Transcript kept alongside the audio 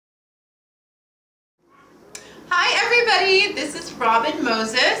everybody, this is Robin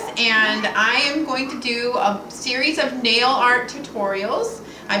Moses and I am going to do a series of nail art tutorials.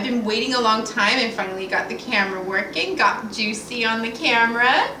 I've been waiting a long time and finally got the camera working, got Juicy on the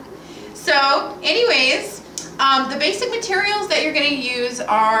camera. So anyways, the basic materials that you're going to use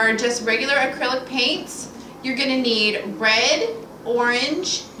are just regular acrylic paints. You're going to need red,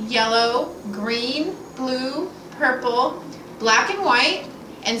 orange, yellow, green, blue, purple, black and white,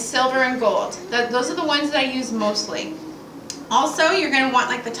 and silver and gold. Those are the ones that I use mostly. Also, you're going to want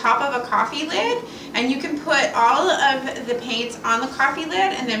like the top of a coffee lid, and you can put all of the paints on the coffee lid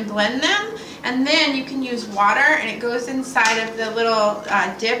and then blend them, and then you can use water and it goes inside of the little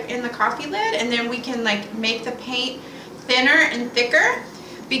dip in the coffee lid, and then we can like make the paint thinner and thicker,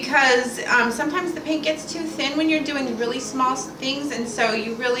 because sometimes the paint gets too thin when you're doing really small things, and so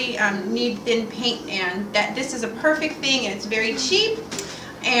you really need thin paint, and this is a perfect thing, and it's very cheap.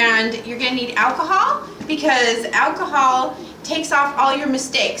 And you're going to need alcohol, because alcohol takes off all your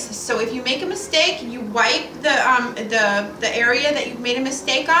mistakes. So if you make a mistake, you wipe the area that you've made a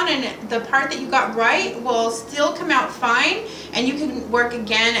mistake on, and the part that you got right will still come out fine, and you can work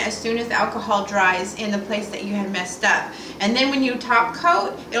again as soon as the alcohol dries in the place that you had messed up. And then when you top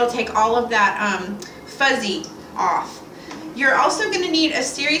coat, it'll take all of that fuzzy off. You're also going to need a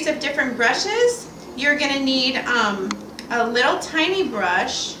series of different brushes. You're going to need a little tiny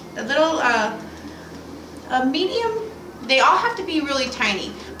brush, a little a medium. They all have to be really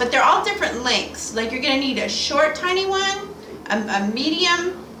tiny, but they're all different lengths. Like you're going to need a short tiny one, a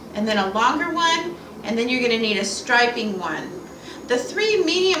medium, and then a longer one, and then you're going to need a striping one. The three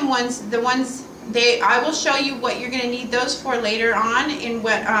medium ones, I will show you what you're going to need those for later on in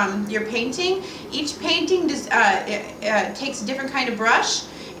what you're painting. Each painting takes a different kind of brush,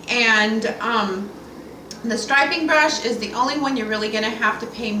 and the striping brush is the only one you're really going to have to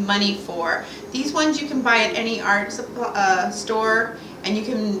pay money for. These ones you can buy at any art store, and you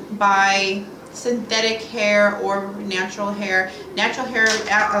can buy synthetic hair or natural hair. Natural hair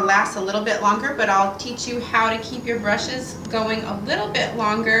lasts a little bit longer, but I'll teach you how to keep your brushes going a little bit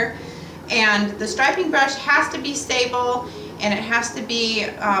longer. And the striping brush has to be stable, and it has to be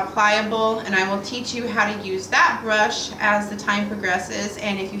pliable, and I will teach you how to use that brush as the time progresses.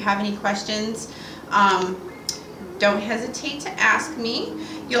 And if you have any questions, don't hesitate to ask me.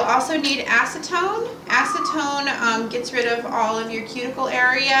 You'll also need acetone. Acetone gets rid of all of your cuticle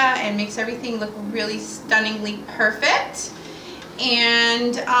area and makes everything look really stunningly perfect.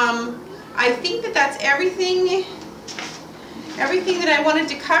 And I think that that's everything that I wanted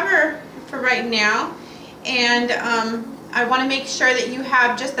to cover for right now. And I want to make sure that you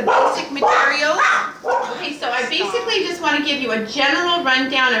have just the basic materials. Okay, so I basically just want to give you a general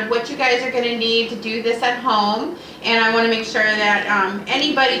rundown of what you guys are going to need to do this at home. And I want to make sure that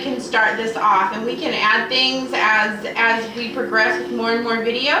anybody can start this off, and we can add things as we progress with more and more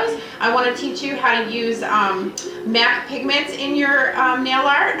videos. I want to teach you how to use MAC pigments in your nail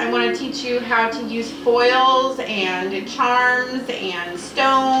art. I want to teach you how to use foils and charms and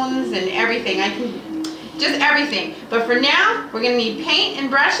stones and everything. Just everything. But for now, we're going to need paint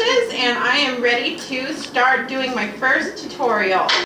and brushes, and I am ready to start doing my first tutorial.